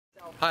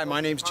Hi,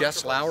 my name's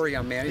Jess Lowry.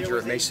 I'm manager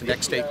of Mason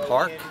Neck State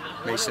Park.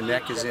 Mason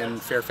Neck is in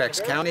Fairfax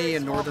County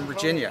in Northern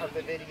Virginia.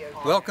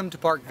 Welcome to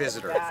Park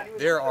Visitor.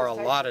 There are a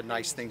lot of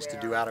nice things to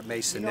do out at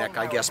Mason Neck.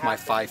 I guess my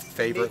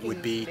favorite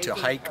would be to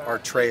hike our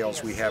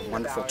trails. We have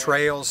wonderful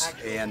trails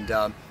and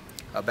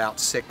about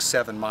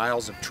 6-7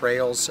 miles of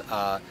trails.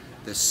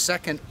 The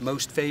second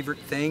most favorite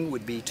thing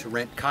would be to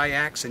rent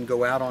kayaks and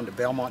go out onto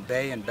Belmont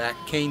Bay and back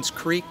Canes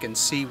Creek and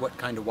see what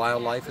kind of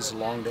wildlife is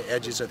along the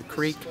edges of the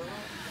creek.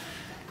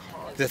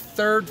 The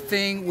third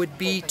thing would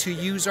be to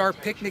use our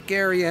picnic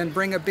area and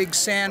bring a big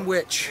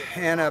sandwich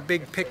and a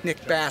big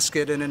picnic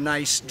basket and a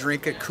nice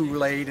drink of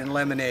Kool-Aid and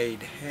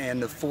lemonade.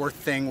 And the fourth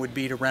thing would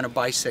be to rent a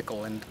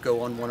bicycle and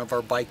go on one of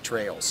our bike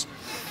trails.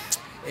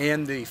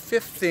 And the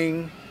fifth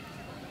thing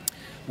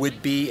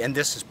would be, and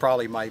this is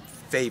probably my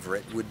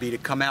favorite, would be to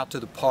come out to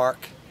the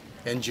park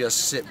and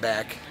just sit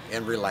back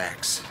and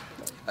relax.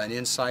 An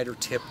insider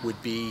tip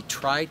would be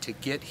try to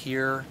get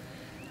here.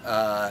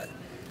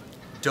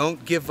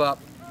 Don't give up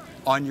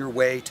on your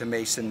way to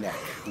Mason Neck.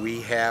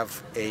 We're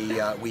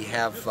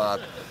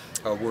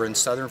in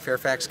southern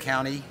Fairfax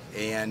County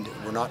and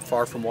we're not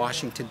far from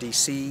Washington,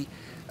 D.C.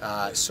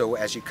 So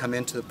as you come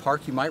into the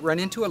park, you might run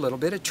into a little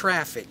bit of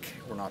traffic.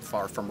 We're not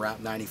far from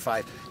Route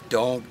 95.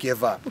 Don't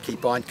give up.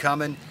 Keep on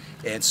coming,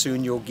 and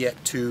soon you'll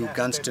get to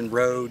Gunston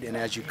Road, and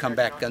as you come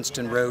back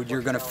Gunston Road,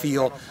 you're going to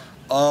feel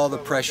all the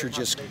pressure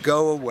just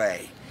go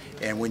away.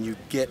 And when you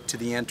get to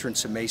the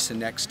entrance of Mason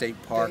Neck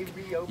State Park,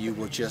 you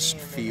will just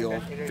feel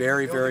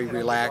very, very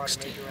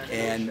relaxed,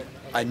 and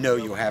I know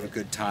you'll have a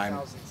good time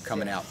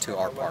coming out to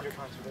our park.